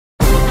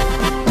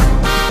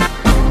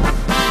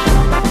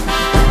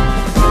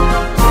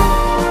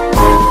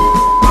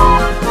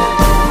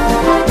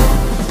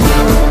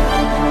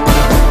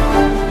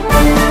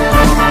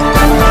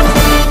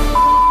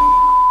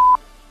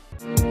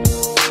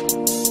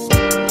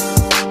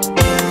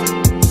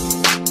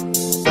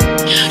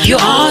Your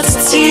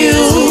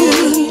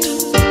attitude,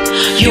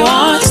 your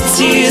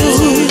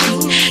attitude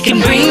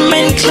can bring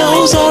men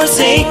close or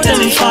take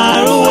them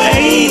far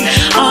away.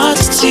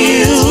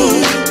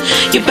 Attitude,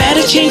 you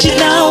better change it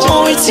now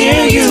or it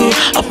tear you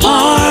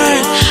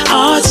apart.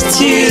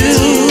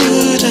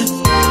 Attitude,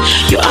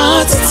 your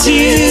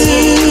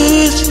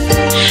attitude,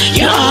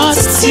 your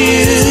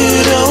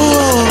attitude.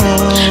 Oh,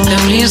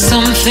 there is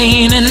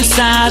something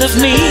inside of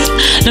me.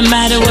 No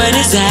matter what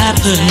is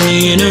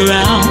happening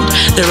around,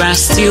 there are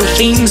still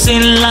things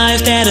in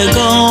life that are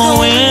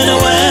going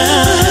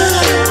well.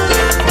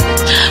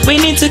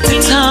 We need to take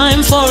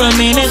time for a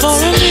minute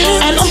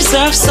and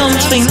observe some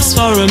things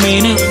for a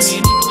minute.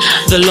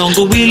 The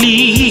longer we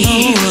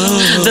live,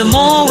 the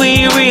more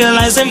we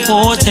realize the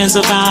importance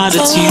of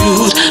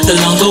attitude. The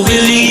longer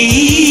we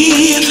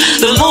live,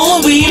 the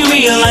more we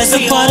realize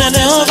the importance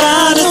of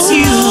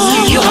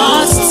attitude. Your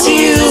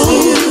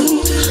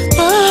attitude,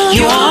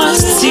 your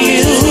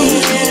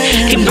attitude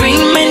can bring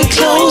men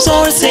close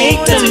or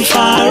take them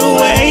far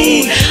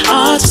away.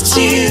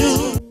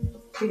 Attitude.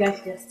 You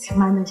guys just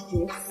manage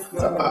this.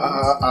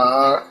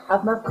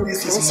 I've not put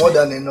this is more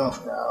than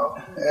enough now.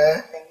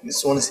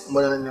 This one is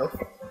more than enough.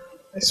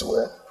 I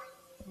swear.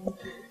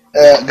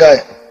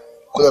 Guy,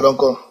 could I don't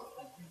come?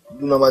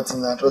 Do no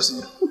matter, I trust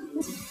you.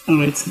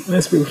 Alright,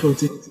 let's pray for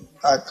it.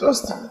 I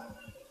trust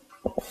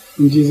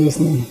you. In Jesus'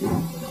 name.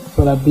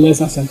 Father,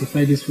 bless and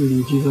sanctify this food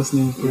in Jesus'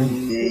 name. Pray.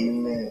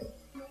 Amen.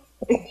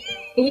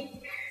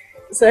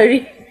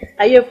 Sorry,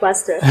 are you a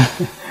pastor?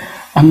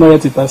 I'm not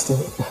yet a pastor,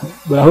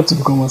 but I hope to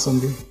become one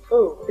someday.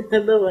 Oh,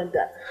 no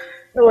wonder.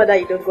 No wonder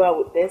you don't go out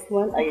with this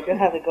one and you don't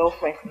have a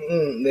girlfriend.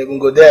 They can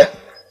go there.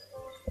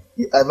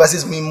 He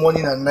advises me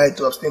morning and night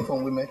to abstain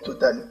from women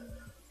totally.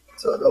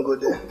 So don't go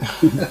there.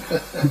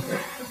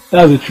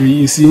 That's the truth.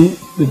 You see,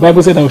 the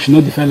Bible said that we should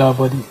not defile our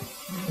body.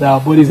 That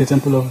our body is the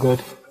temple of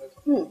God.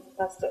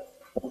 Pastor.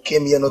 We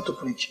came here not to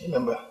preach,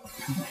 remember?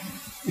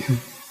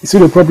 You see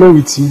the problem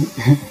with you?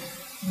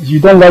 You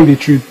don't like the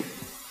truth.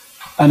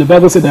 And the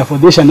Bible said that for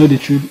they shall know the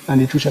truth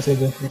and the truth shall set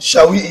them free.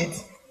 Shall we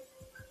eat?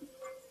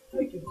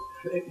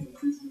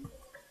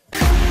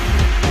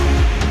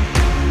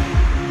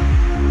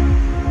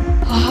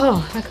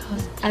 Oh,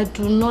 I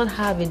do not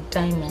have a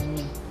dime on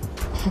me.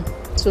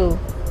 So,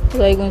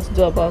 what are you going to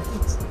do about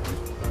it?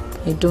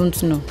 I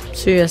don't know.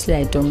 Seriously,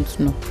 I don't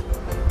know.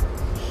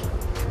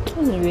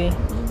 Anyway.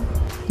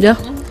 Yeah,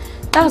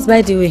 that was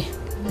by the way.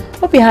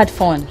 Hope you had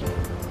fun.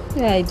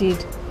 Yeah, I did.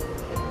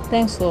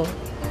 Thanks for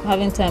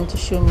having time to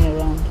show me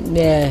around.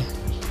 Yeah,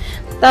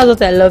 that's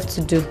what I love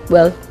to do.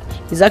 Well,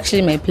 it's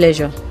actually my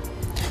pleasure.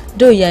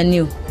 Though you're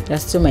new, you're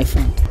still my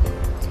friend.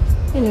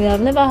 Anyway,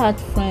 I've never had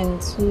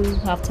friends who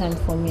have time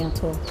for me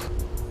at all.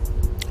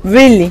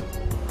 Really?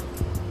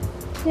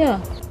 Yeah.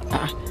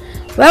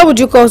 Why would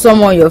you call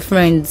someone your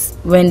friends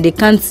when they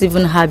can't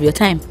even have your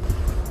time?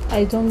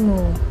 I don't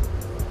know.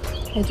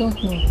 I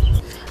don't know.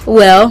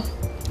 Well,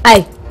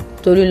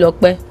 Tori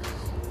Lokpe,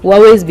 will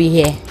always be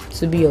here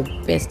to be your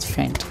best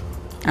friend.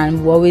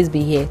 And will always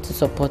be here to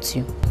support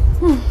you.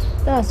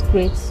 That's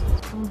great.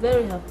 I'm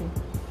very happy.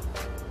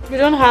 You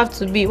don't have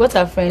to be. What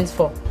are friends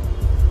for?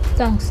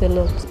 Thanks a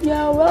lot.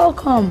 You're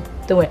welcome.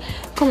 Don't worry.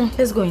 Come on,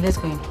 let's go in. Let's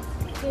go in.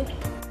 Okay.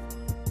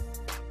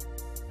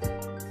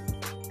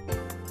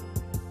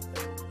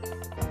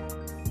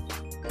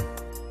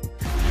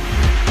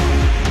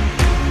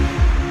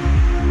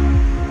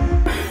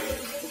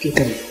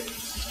 Okay,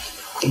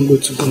 I'm going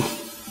to go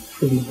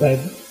for the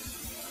Bible.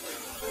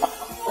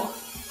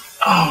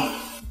 I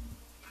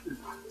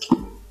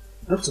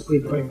have to pray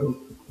before I go.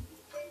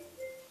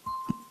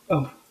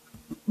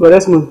 Well,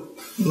 Desmond.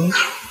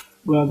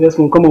 Well,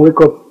 Desmond, come on,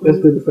 wake up. Let's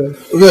pray before I go.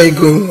 Where are you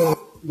going?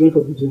 Going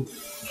for the gym.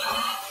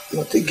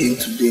 Not again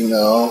today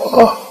now.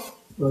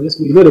 Well,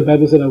 Desmond, you know the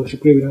Bible said that we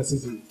should pray without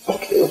ceasing.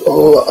 Okay,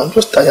 I'm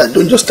just tired.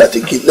 Don't just start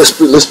again. Let's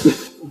pray, let's pray.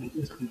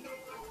 Let's pray.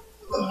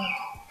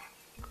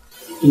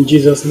 In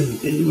Jesus' name.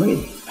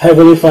 Amen.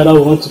 Heavenly Father,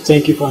 we want to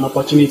thank you for an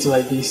opportunity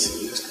like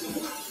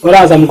this. But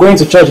as I'm going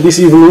to church this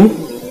evening,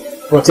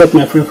 protect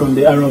my friend from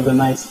the arrow of the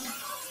night.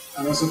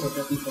 And also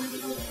protect me from the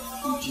world.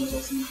 In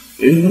Jesus' name.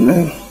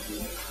 Amen.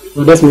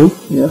 Well, that's me.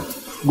 Yeah.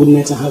 Good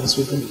night and have a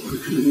sweet day.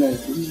 Good night.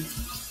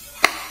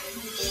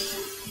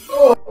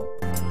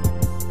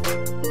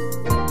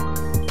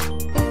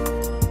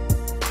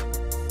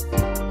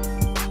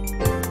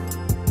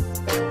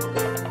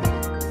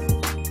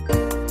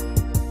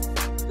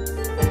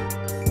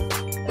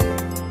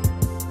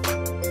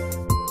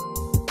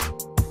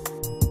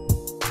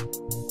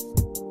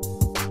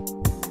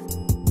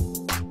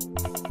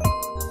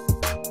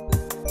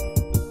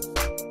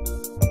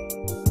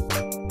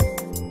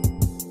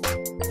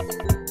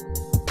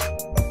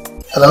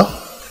 Hello?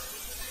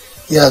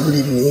 Yeah, good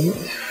evening.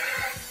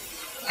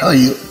 How are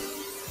you?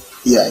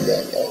 Yeah,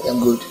 I'm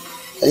good.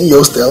 Are you in your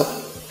hostel?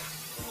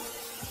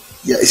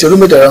 Yeah, is your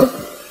roommate around?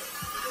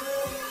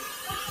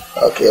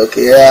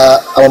 Okay, yeah,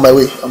 I'm on my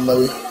way,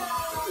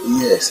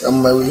 Yes, I'm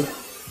on my way.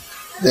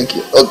 Thank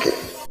you, okay.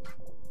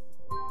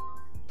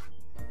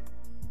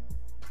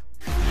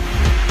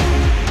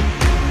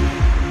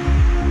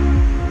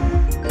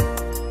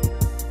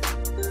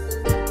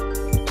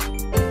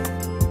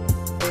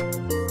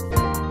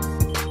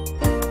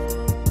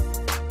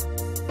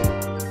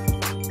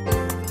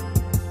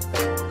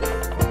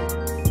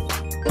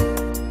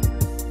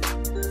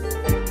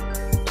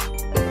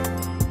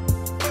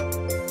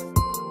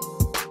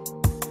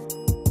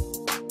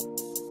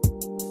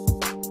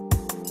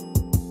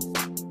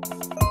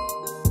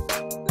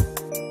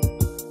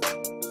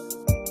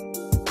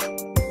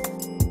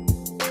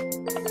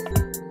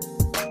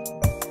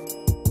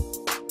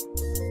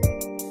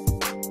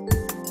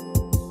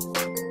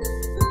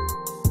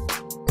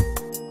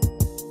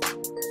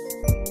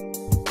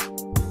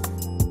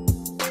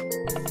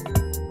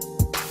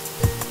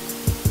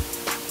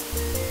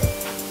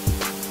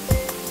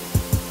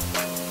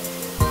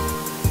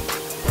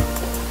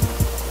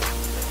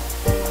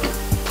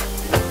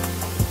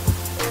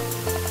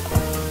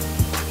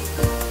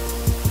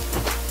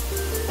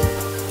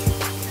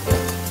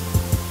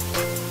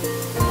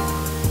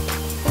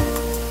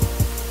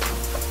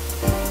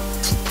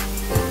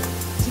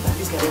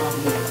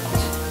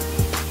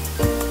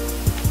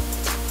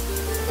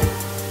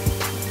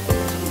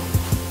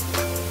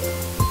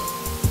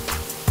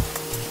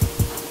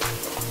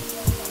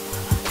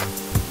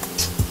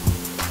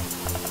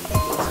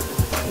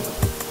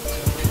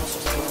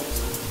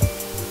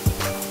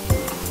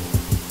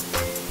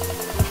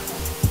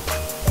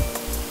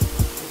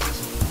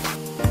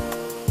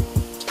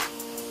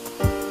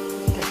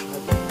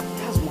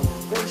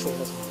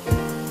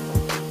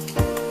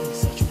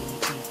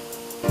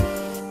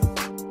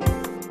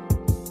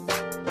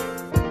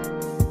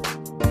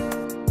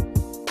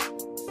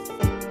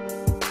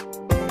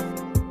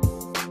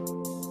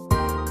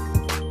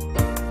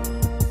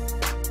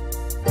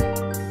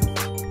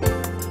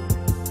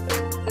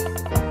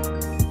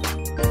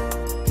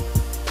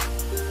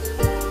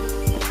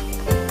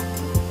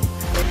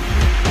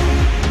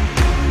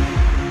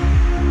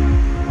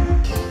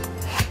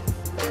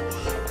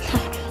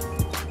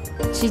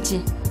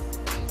 Chichi,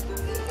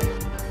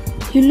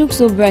 you look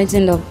so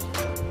brightened up.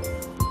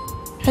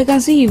 I can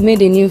see you've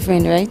made a new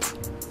friend, right?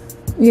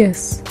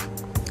 Yes.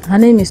 Her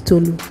name is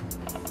Tolu.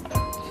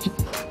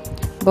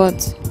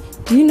 But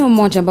do you know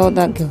much about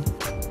that girl?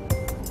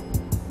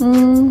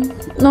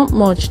 Not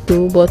much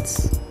though, but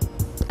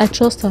I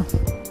trust her.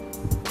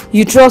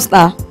 You trust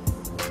her?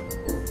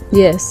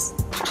 Yes.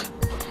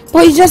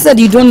 But you just said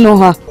you don't know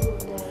her.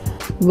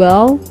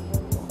 Well,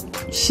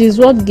 she's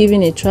worth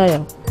giving a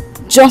trial.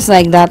 Just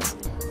like that?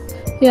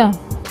 Yeah.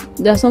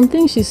 There are some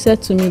things she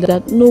said to me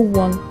that no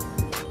one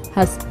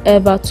has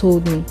ever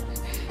told me.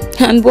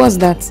 And what's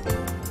that?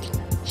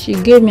 She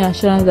gave me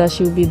assurance that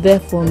she will be there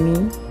for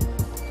me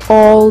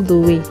all the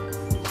way.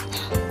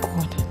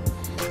 God.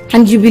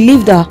 And you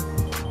believed her?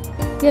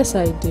 Yes,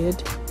 I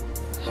did.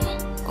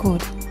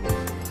 God.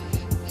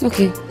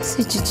 Okay,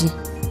 see Chichi.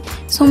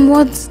 Some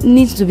words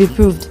needs to be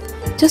proved,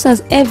 just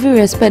as every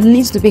respect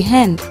needs to be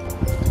earned.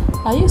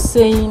 Are you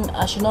saying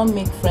I should not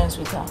make friends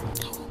with her?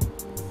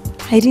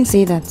 I didn't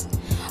say that.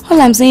 All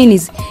I'm saying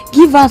is,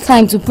 give her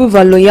time to prove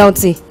her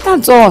loyalty.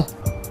 That's all.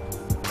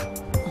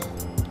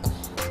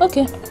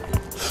 Okay.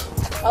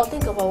 I'll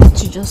think about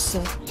what you just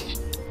said.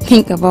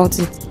 Think about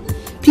it.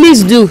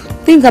 Please do.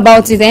 Think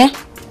about it, eh?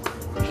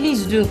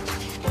 Please do. I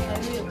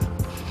will.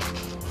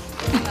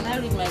 Can I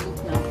read my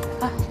book now?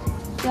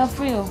 You're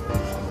free.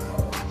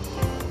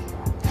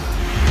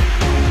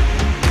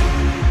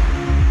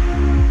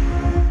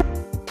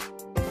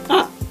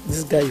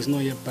 This guy is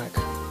not yet back.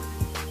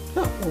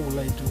 What will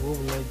I do? What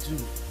will I do?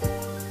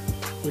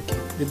 Okay,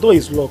 the door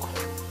is locked.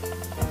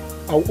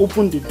 I'll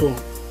open the door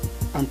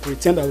and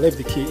pretend I left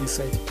the key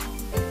inside.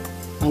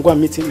 I'm going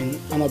to meet him in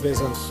Annabelle's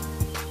house.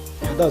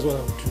 Yeah, that's what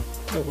I would do.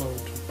 That's what I would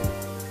do.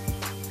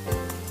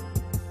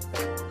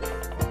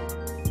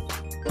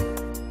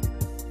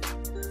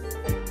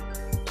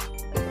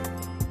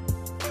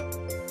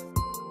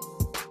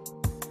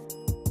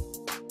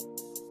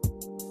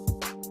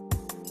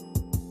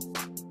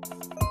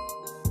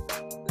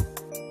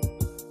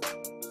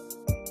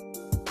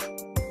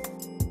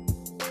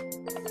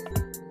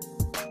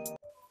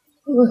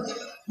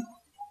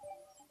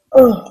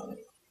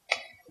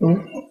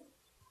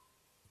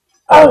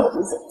 How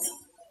is it?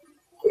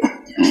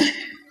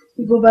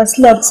 You've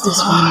overslept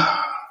this morning.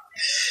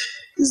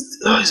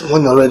 It's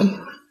morning already.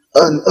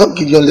 And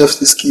Gideon left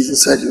his keys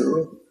inside your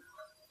room.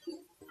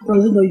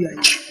 Does he know you are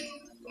here?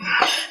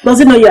 Does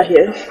he know you are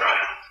here?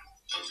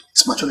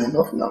 It's mature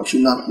enough now.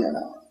 She's not here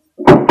now.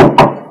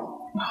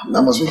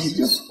 That must be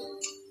Gideon.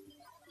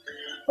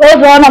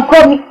 Hold on, I'm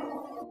coming.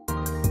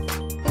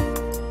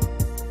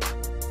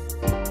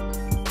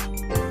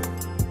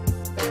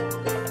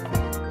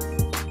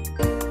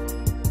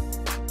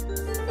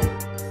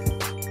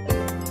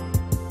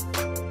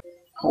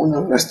 I want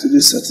to rest today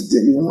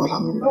Saturday. You won't allow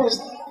me to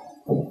rest.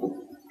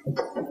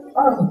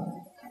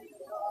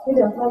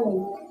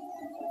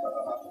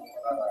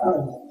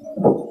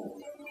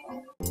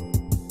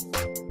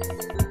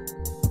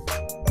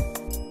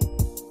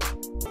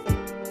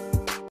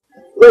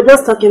 We're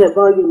just talking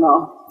about you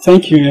now.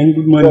 Thank you, and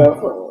good morning.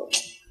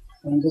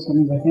 I'm just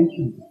coming back. Thank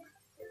you.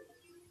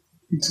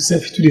 You to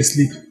self to the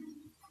sleep.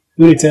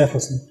 No retire for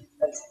sleep.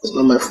 It's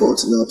not my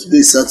fault now. Today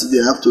is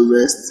Saturday. I have to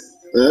rest.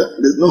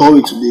 There's no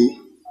hurry today.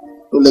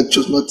 No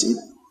lectures, nothing.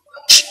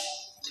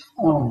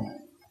 Oh.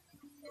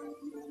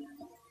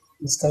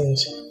 It's tired.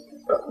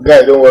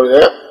 Guy, don't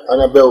worry.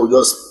 Annabelle will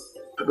just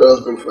prepare us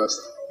breakfast.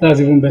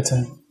 That's even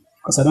better.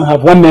 Because I don't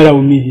have 1 naira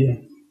with me here.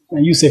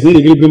 And you say,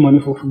 need to bring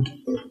money for food.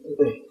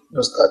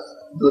 Just start.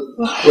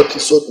 Don't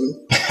insult me.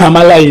 Am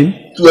I lying?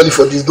 Too early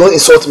for this. Don't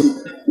insult me.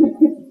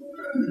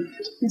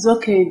 It's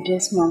okay,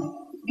 Desmond.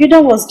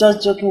 Gideon was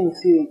just joking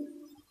with you.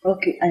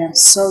 Okay, I am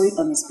sorry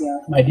on his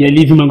behalf. My dear,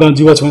 leave him and go and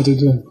do what you want to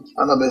do.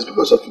 Annabelle is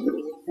because of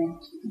you.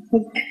 Thank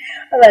you.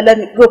 Alright, let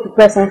me go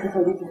prepare something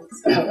for you.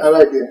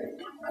 Alright, then.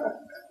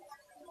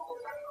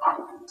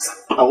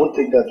 I won't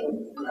take that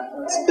one. I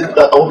won't take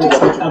that one.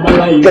 Am I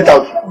lying? Get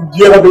out. Do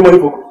you ever bring money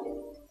for food?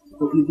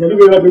 Okay, do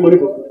you ever bring money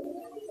for food?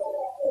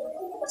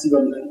 Just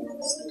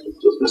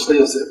respect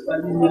yourself.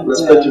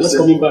 Respect yourself. Just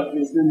coming back,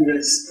 please. Let me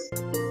rest.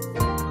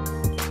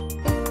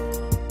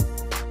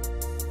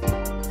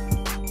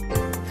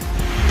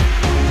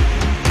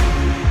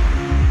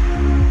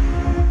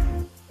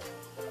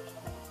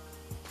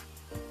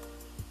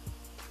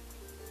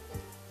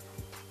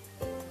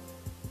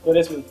 So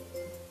let's move.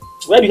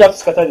 Where do you have to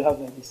scatter the house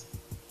like this?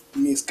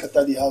 You mean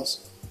scatter the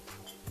house?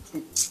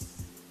 It's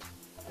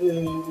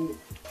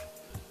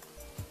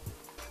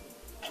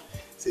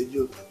a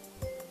joke.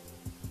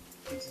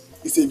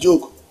 It's a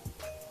joke.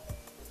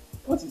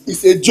 What is it?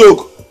 It's a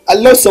joke. I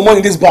left some money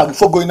in this bag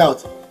before going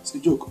out. It's a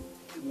joke.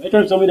 Are you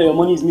trying to tell me that your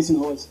money is missing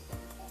or what?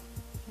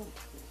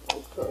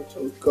 Oh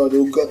God,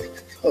 oh God.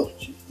 Oh,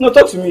 geez. No,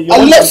 talk to me.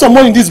 I left some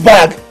money in this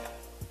bag.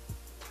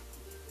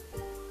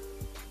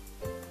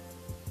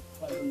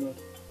 Father Lord,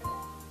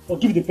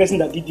 forgive the person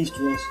that did this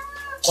to us.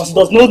 Because he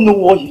does not know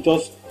what he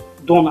just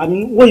done. I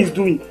mean, what he's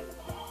doing.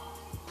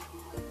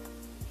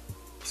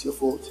 It's your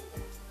fault.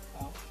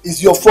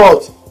 It's your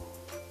fault.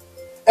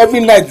 Every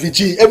night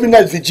VG, every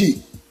night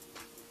VG.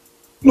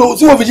 No,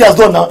 see what VG has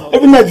done now.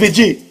 Every night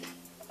VG.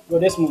 God,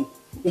 Desmond,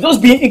 you're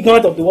just being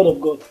ignorant of the word of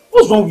God.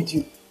 What's wrong with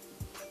you?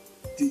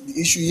 The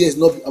issue here is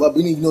not about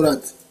being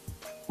ignorant.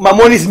 My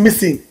money is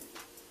missing.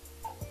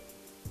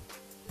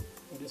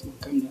 God, Desmond,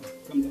 calm down,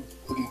 calm down.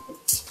 Okay.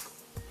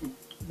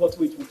 But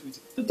wait.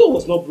 The door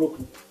was not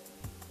broken.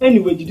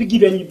 Anyway, did you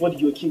give anybody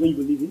your key when you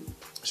were leaving?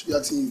 I should be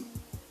asking you.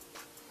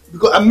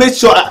 Because I made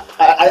sure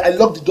I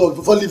locked the door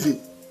before leaving.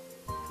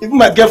 Even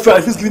my girlfriend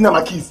refuses giving her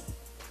my keys.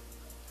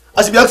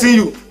 I should be asking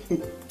you.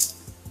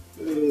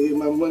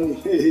 My money.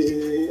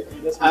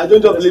 I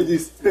don't just believe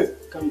this.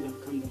 Calm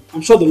down.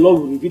 I'm sure the Lord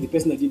will reveal the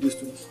person that did this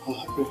to us. Oh,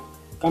 I pray.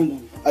 Calm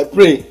down. I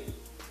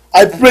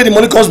pray the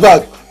money comes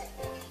back.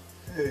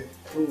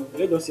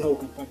 Let us see how we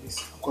can practice.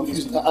 I'm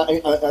confused.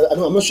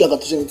 I'm not sure I can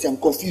touch anything. I'm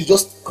confused.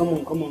 Just come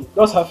on.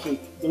 Just have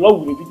faith. The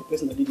Lord will reveal the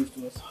person that did this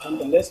to us. Calm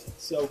down. Let's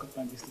see how we can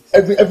practice this.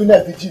 Every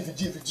night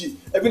VG.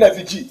 Every night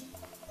VG.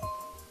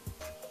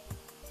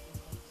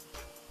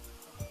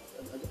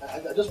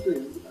 I just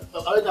pray.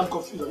 I'm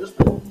confused. I just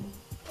pray.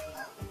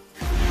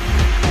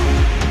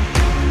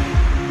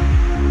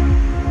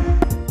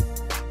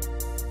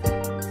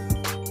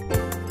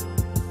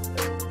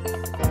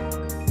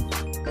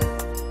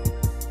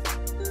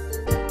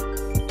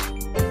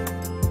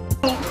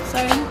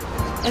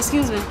 Sorry,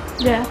 excuse me.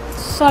 Yeah.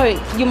 Sorry,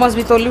 you must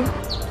be Tolu.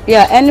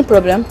 Yeah, any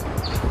problem?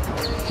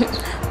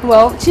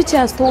 Well, Chichi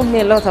has told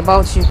me a lot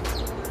about you.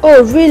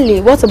 Oh,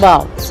 really? What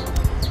about?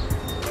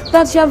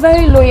 That you are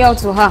very loyal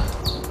to her.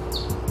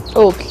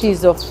 Oh,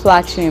 please, you're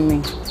flattering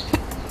me.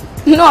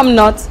 No, I'm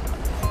not.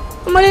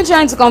 I'm only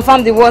trying to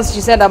confirm the words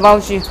she said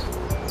about you.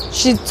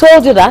 She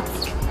told you that?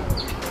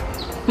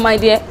 My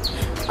dear,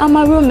 I'm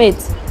a roommate.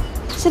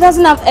 She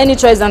doesn't have any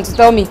choice than to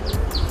tell me.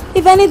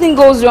 If anything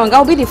goes wrong,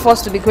 I'll be the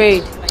first to be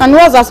queried. And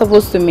what's that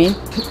supposed to mean?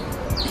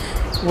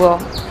 Well,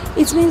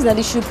 it means that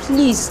you should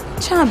please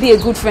try and be a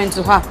good friend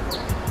to her.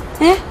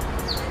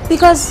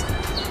 Because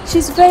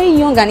she's very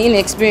young and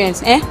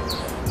inexperienced.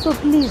 So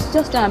please,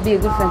 just try and be a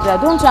good friend to her.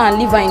 Don't try and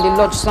leave her in the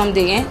lodge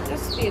someday.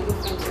 Just be a good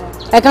friend to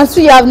her. I can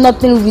see you have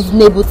nothing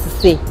reasonable to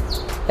say.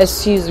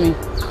 Excuse me.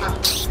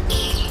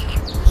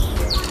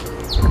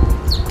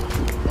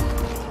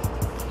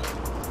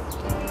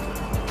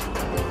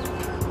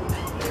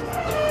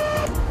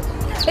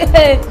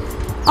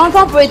 On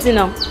top waiting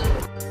now.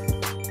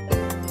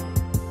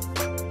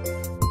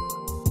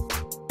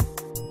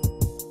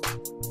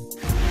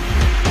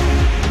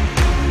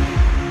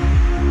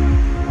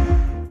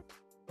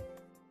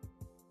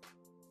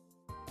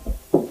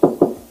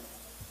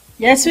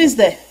 Yes, who is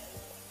there?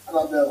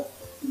 Annabelle,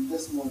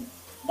 Desmond.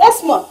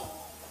 Desmond.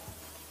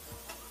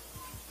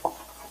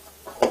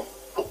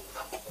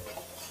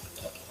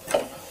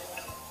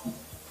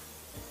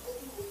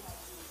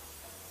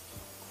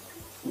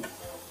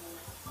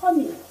 Come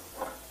here.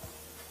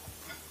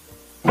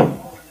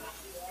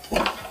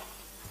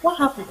 What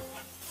happened?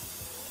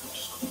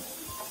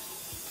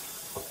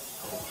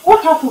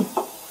 What happened?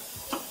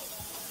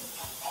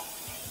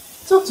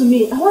 Talk to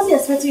me. I wasn't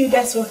expecting you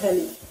guys so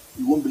early.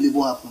 You won't believe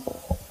what happened.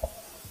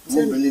 You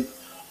won't believe.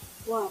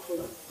 What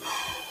happened?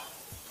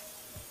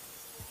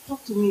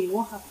 Talk to me.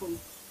 What happened?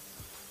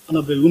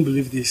 Annabelle, you won't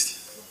believe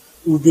this.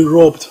 We've been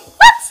robbed.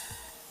 What?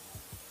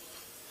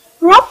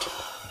 Robbed?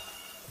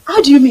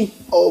 How do you mean?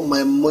 All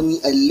my money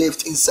I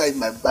left inside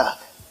my bag.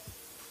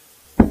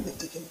 They've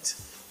taken it.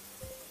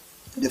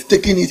 They've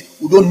taken it.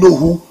 We don't know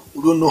who.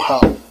 We don't know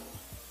how.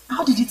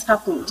 How did it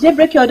happen? Did they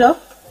break your door?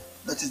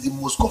 That is the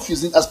most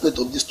confusing aspect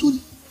of the story.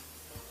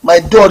 My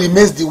door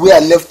remains the way I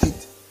left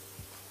it.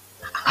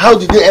 How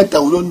did they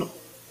enter? We don't know.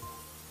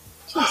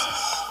 Jesus.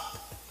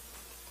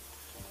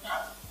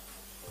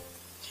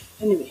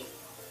 Anyway,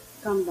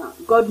 calm down.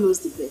 God knows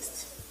the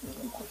best.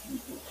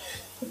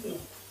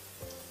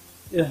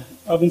 Yeah,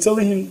 I've been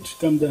telling him to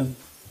calm down.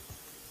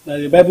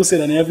 Like the Bible said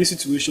that in every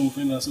situation we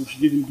find ourselves, we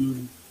should give him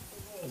glory.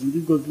 As we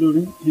give God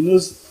glory, he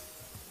knows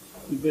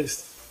the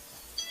best.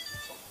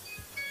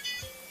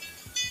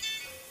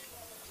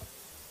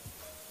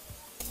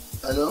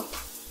 Hello?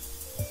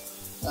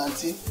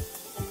 Auntie?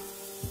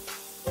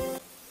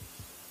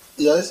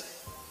 Yes?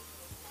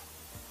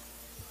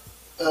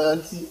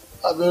 Auntie,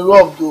 I've been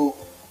robbed though.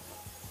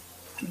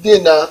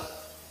 Today now.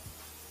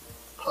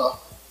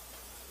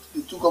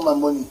 They took all my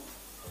money.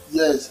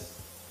 Yes.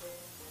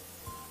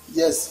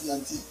 Yes,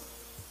 Auntie.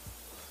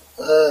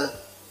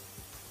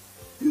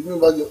 You bring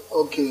back your...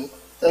 Okay.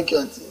 Thank you,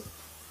 Auntie.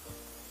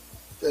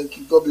 Thank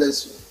you. God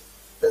bless you.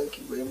 Thank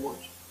you very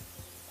much.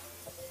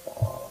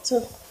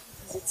 So,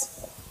 is it?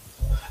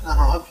 I'm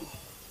happy.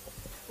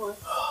 What?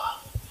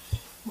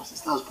 My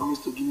sister has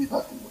promised to give me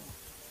back the money.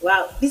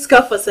 Wow, this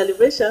call for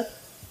celebration.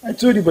 I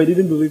told you, but you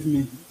didn't believe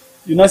me.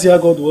 You now see how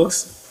God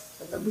works?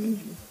 I can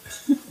believe you.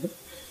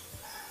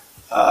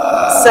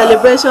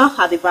 Celebration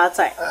at a bad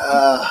time.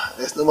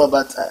 There's no more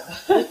bad time.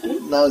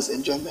 Now it's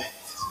enjoyment.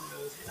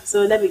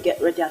 So let me get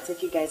ready. I'll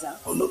take you guys out.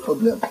 Oh, no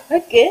problem.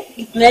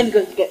 Okay. Let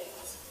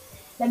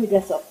me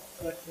dress up.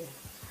 Okay.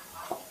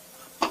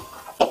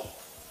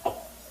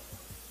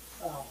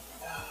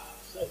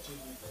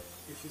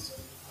 If you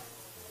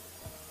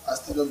I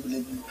still don't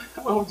believe you.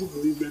 Why won't you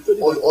believe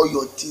me? All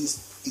your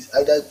things is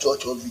either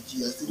church or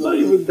VG. I still don't Not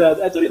believe even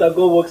that. I told you that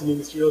God works in a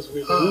mysterious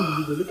way. I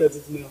won't believe you. Look at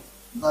it now.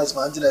 No, it's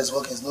my auntie that is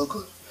working. It's not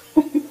good.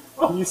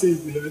 Why will you say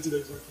it's the auntie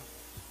that is working?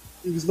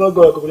 If it's not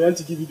God, I'm going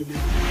to give you the money.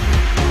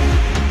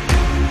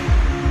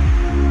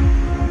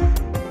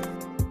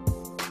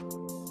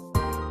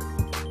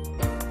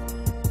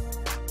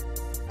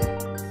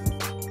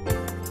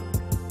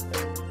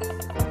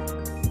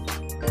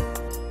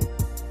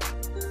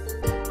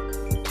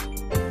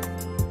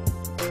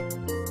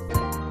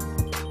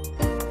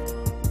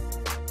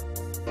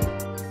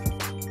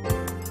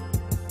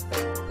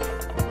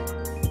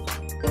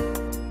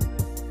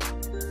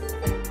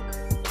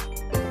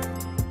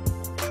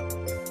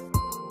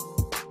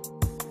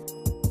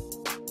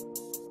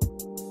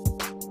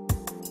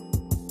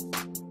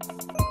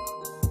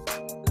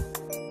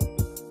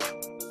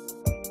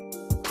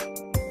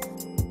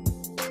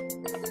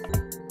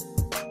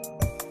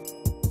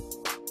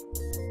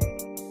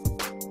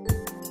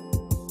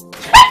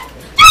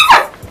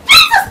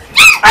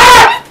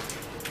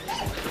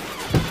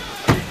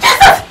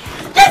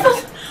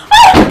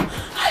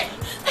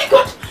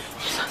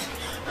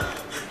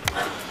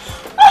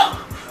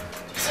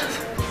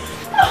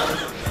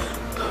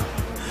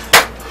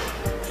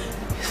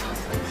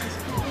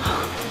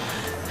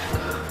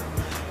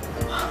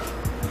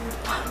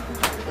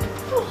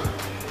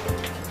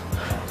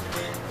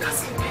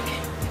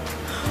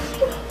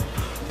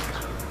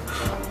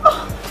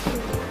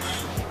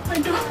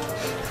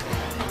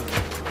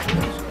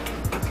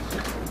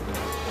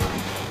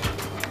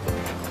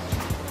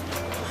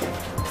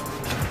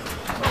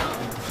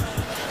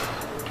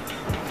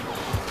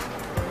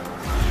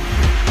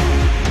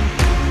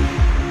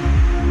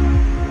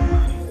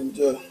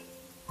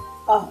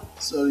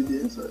 Sorry,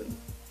 dear, sorry.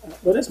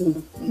 But that's me.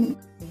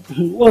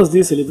 What's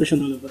this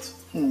celebration all about?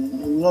 You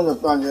know the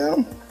plan,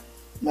 yeah?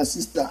 My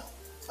sister,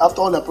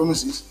 after all the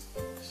promises,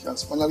 she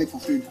has finally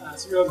fulfilled.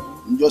 Seriously?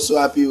 I'm just so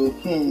happy.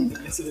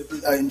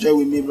 I enjoy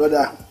with me,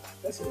 brother.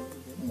 My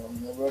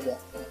brother.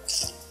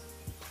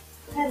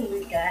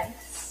 Hello,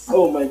 guys.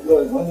 Oh my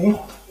God, honey.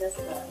 Yes,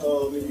 sir.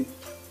 Oh, baby.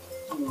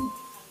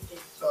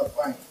 So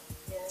fine.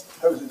 Yeah.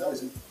 How is it? How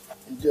is it?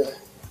 Enjoy.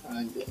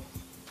 I enjoy.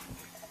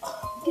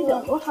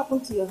 Gideon, what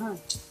happened to your hand?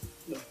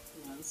 No,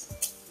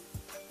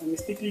 I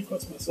mistakenly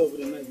cut myself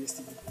with a knife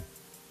yesterday.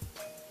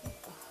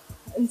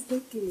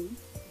 Mistakenly?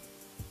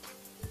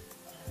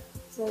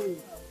 Sorry.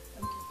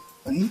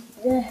 Honey?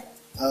 Yeah.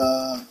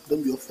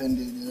 Don't be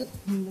offended.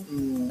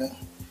 Yeah?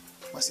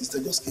 My sister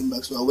just came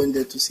back, so I went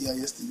there to see her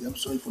yesterday. I'm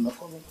sorry for not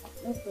coming.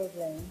 No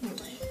problem.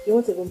 You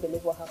won't even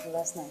believe what happened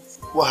last night.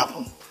 What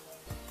happened?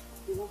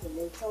 You won't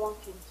believe. Someone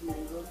came to my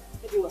room.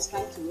 Maybe he was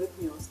trying to rape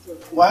me or steal.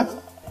 What?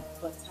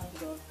 But thank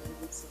God for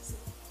the success.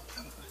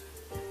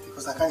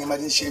 Because I can't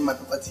imagine sharing my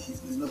property.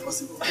 It's not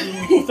possible.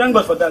 Thank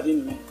God for that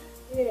anyway.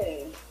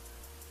 Yeah.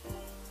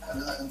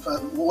 In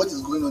fact, what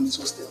is going on in this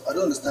hostel? I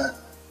don't understand.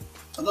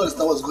 I don't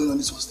understand what's going on in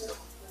this hostel.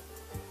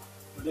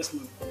 But that's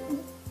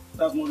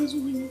no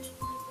reason we need to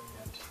do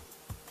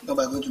that. Not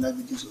by going to night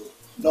with you, so.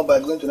 Not by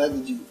going to night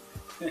with you.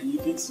 You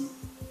think so?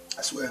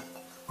 I swear.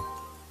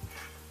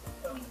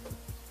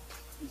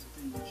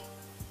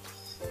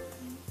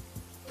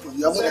 But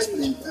you haven't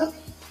explained, huh?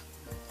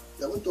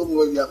 You haven't told me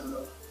what you have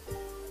now.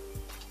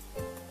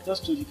 I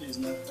just told you guys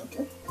now.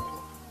 Okay.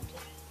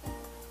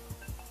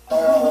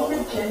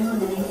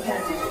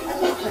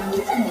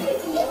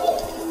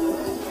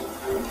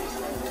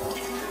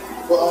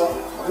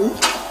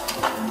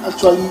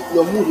 Actually,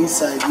 your mood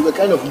inside, you were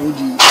kind of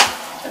moody.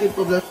 Any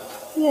problem?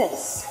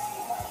 Yes.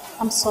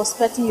 I'm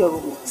suspecting your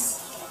roommates.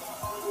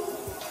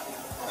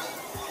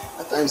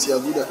 At times you are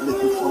good at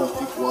making fun of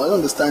people. I don't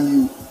understand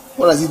you.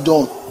 What has he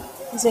done?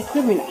 He's a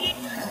criminal.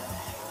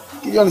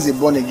 Gideon is a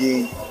born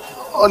again.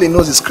 All he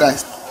knows is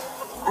Christ.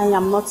 I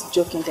am not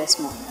joking,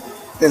 Desmond.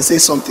 Then say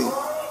something.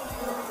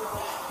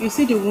 You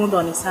see the wound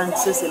on his hand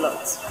says a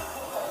lot.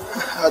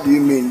 How do you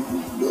mean?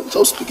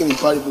 Stop speaking in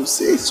parables.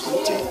 Say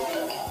something.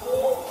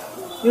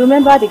 You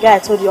remember the guy I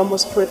told you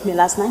almost raped me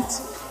last night?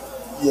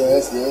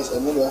 Yes, I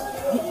remember.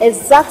 The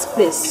exact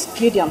place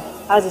Gideon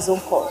has his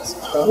own court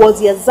was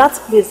the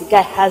exact place the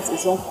guy has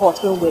his own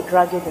court when we were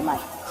dragging the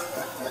knife.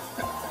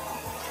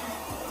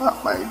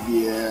 My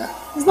dear.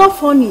 It's not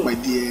funny. My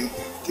dear,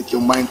 take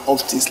your mind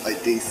off things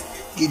like this.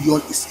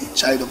 Gideon is a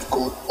child of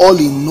God. All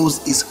he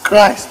knows is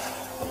Christ.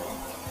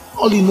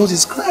 All he knows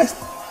is Christ.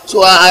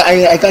 So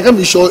I can't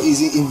be sure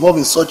he's involved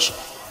in such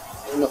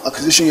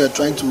accusation you are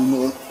trying to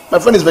know. My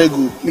friend is very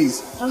good.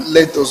 Please,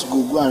 let us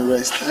go and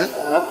rest.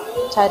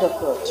 Child of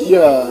God.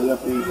 Yeah,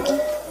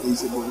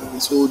 he's a boy.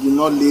 So do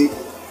not lay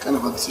kind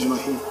of a decision on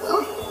him.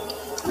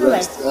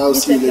 Rest. Right. I'll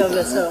see you later. Take care of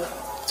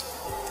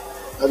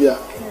yourself. Abia.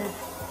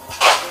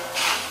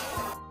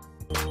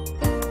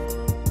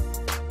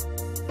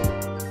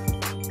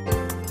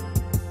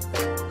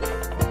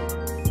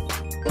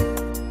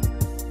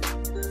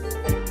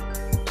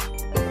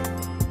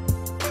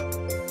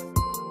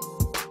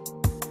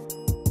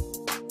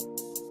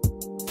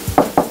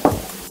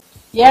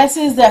 Yes,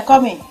 they're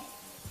coming.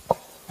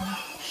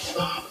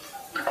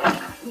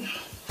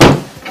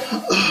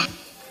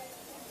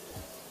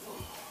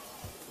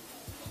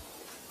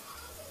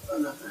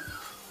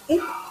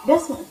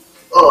 That's one.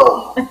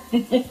 Oh.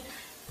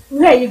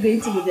 Where are you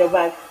going to with your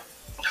bag?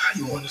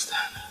 You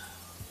understand?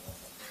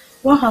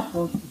 What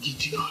happened?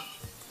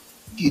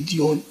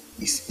 Gideon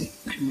is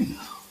a criminal.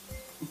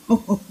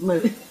 No.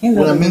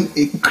 When I mean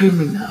a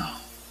criminal.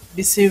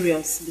 Be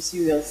serious, be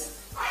serious.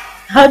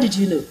 How did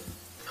you know?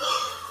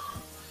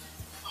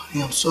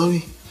 Honey, I'm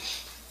sorry.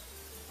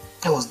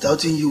 I was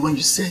doubting you when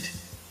you said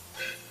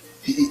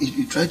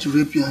he tried to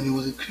rape you and he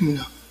was a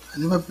criminal. I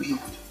never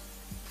believed.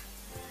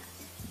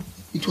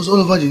 It was all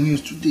over the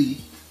news today.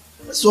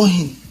 I saw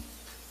him.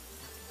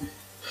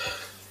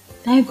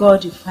 Thank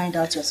God you find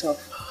out yourself.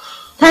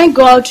 Thank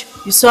God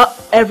you saw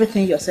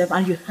everything yourself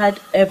and you heard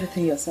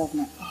everything yourself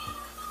now.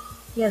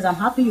 Yes, I'm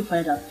happy you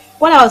find out.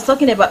 When I was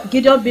talking about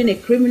Gideon being a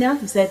criminal,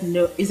 he said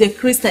no, he's a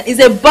Christian. He's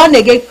a born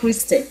again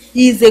Christian.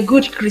 He is a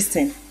good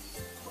Christian.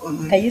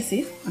 Can you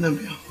see?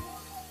 Annabelle,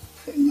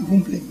 you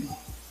won't blame me.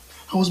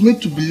 I was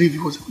made to believe he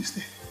was a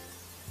Christian.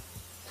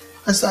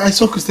 I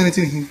saw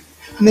Christianity in him.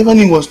 I never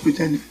knew he was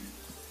pretending.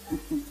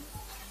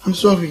 I'm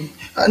sorry.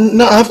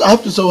 Now I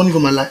have to start running for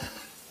my life.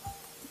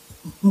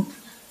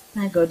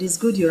 My God, it's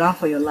good you ran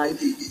for your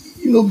life.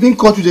 You know, being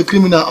caught with a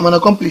criminal, I'm an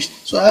accomplished.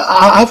 So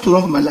I have to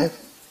run for my life.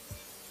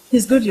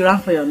 It's good you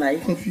ran for your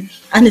life.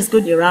 Confused. And it's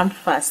good you ran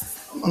fast.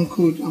 I'm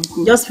good.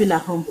 Just feel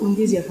at home.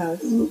 This is your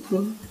house. No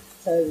problem.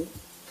 Sorry.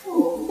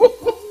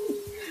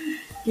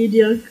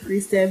 Gideon,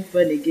 Christian,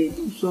 born again.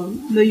 I'm sorry.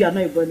 No, you are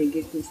not a born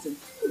again Christian.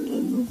 I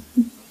know.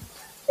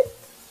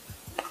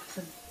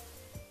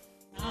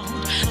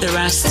 There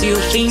are still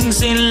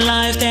things in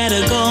life that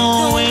are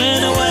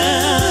going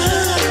well.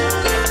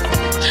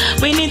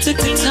 We need to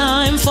take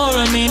time for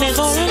a minute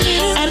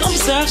and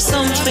observe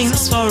some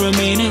things for a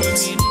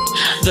minute.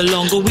 The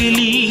longer we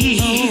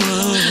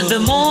live, the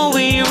more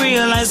we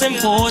realize the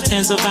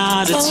importance of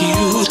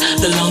attitude.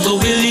 The longer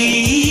we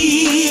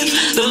live,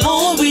 the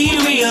more we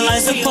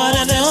realize the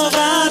importance of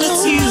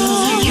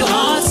attitude.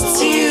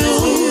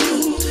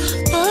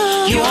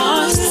 Your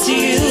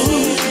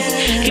attitude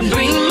can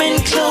bring men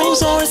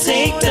close or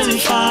take them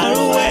far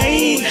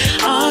away.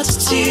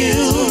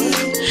 Attitude,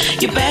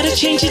 you better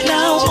change it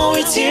now or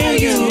it tear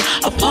you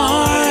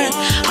apart.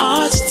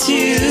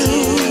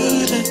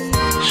 Attitude,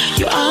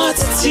 your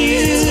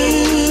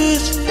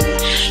attitude,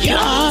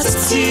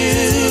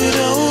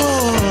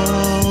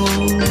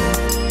 oh.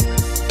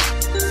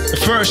 The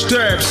first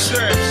steps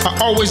are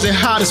always the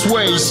hardest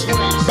ways,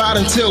 but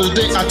until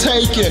they are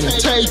taken,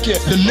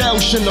 the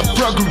notion of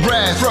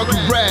progress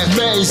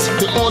remains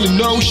the only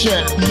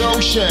notion.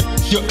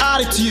 Your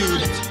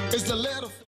attitude is the little